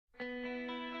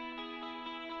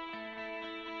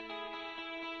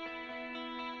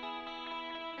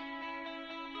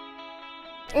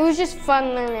It was just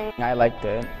fun learning. I liked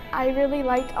it. I really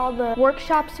liked all the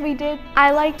workshops we did.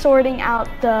 I liked sorting out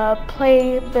the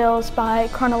playbills by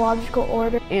chronological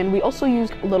order. And we also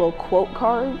used little quote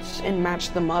cards and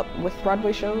matched them up with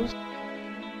Broadway shows.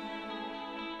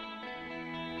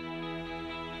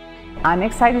 I'm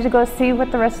excited to go see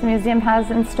what the rest of the museum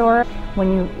has in store.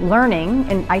 When you're learning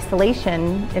in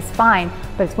isolation is fine,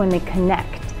 but it's when they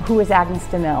connect. Who is Agnes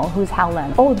DeMille? Who's Hal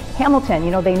Lem? Oh, Hamilton,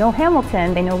 you know, they know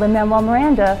Hamilton, they know Lin-Manuel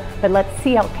Miranda, but let's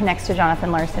see how it connects to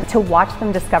Jonathan Larson. To watch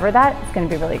them discover that is going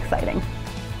to be really exciting.